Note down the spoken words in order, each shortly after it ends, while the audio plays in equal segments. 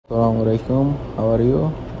Assalamualaikum, how are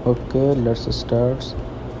you? Okay, let's start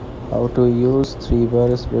how to use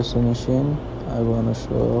 3-bar espresso machine. I wanna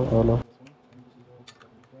show all of.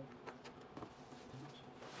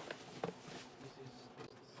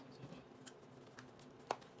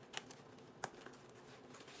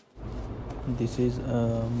 This is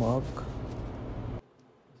a mug.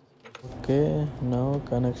 Okay, now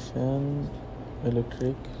connection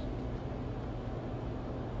electric.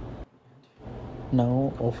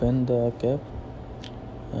 Now open the cap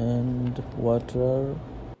and water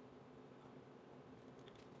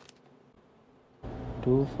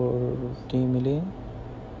 240 milli.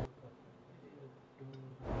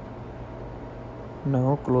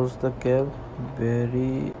 Now close the cap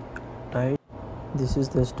very tight. This is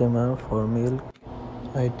the steamer for milk.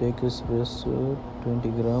 I take espresso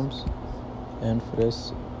 20 grams and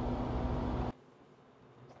fresh.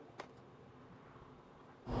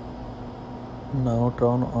 Now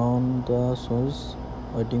turn on the switch,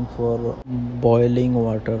 waiting for boiling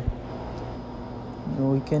water.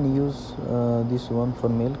 We can use this one for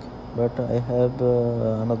milk, but I have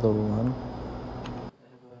another one.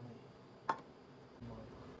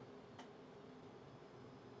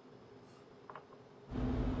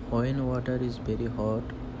 When water is very hot,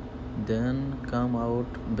 then come out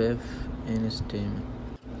bath in steam.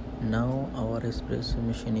 Now our espresso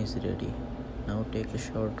machine is ready. Now take a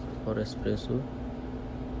shot for espresso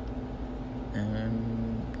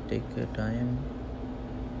and take a time.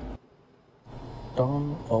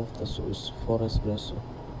 Turn off the switch for espresso.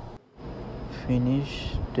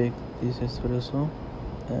 Finish, take this espresso,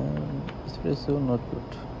 and espresso not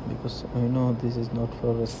good because we know this is not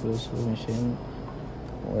for espresso machine.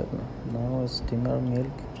 Well, now steamer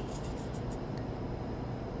milk.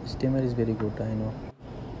 Steamer is very good, I know.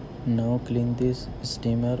 Now clean this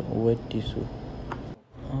steamer with tissue.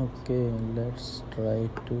 Okay, let's try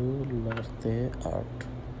to latte art.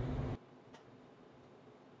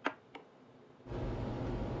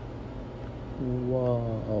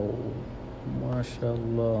 Wow,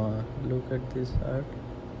 mashallah, look at this art,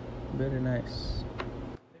 very nice.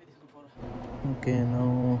 Okay,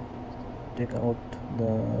 now take out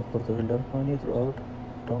the photo filter. When you throw out,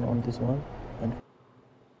 turn on this one, and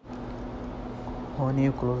when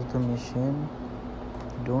you close the machine,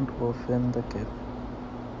 don't open the cap.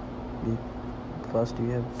 First you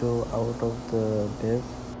have to out of the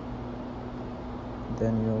bath,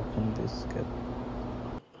 then you open this cap.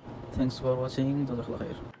 Thanks for watching. Jazakallah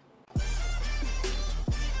khair.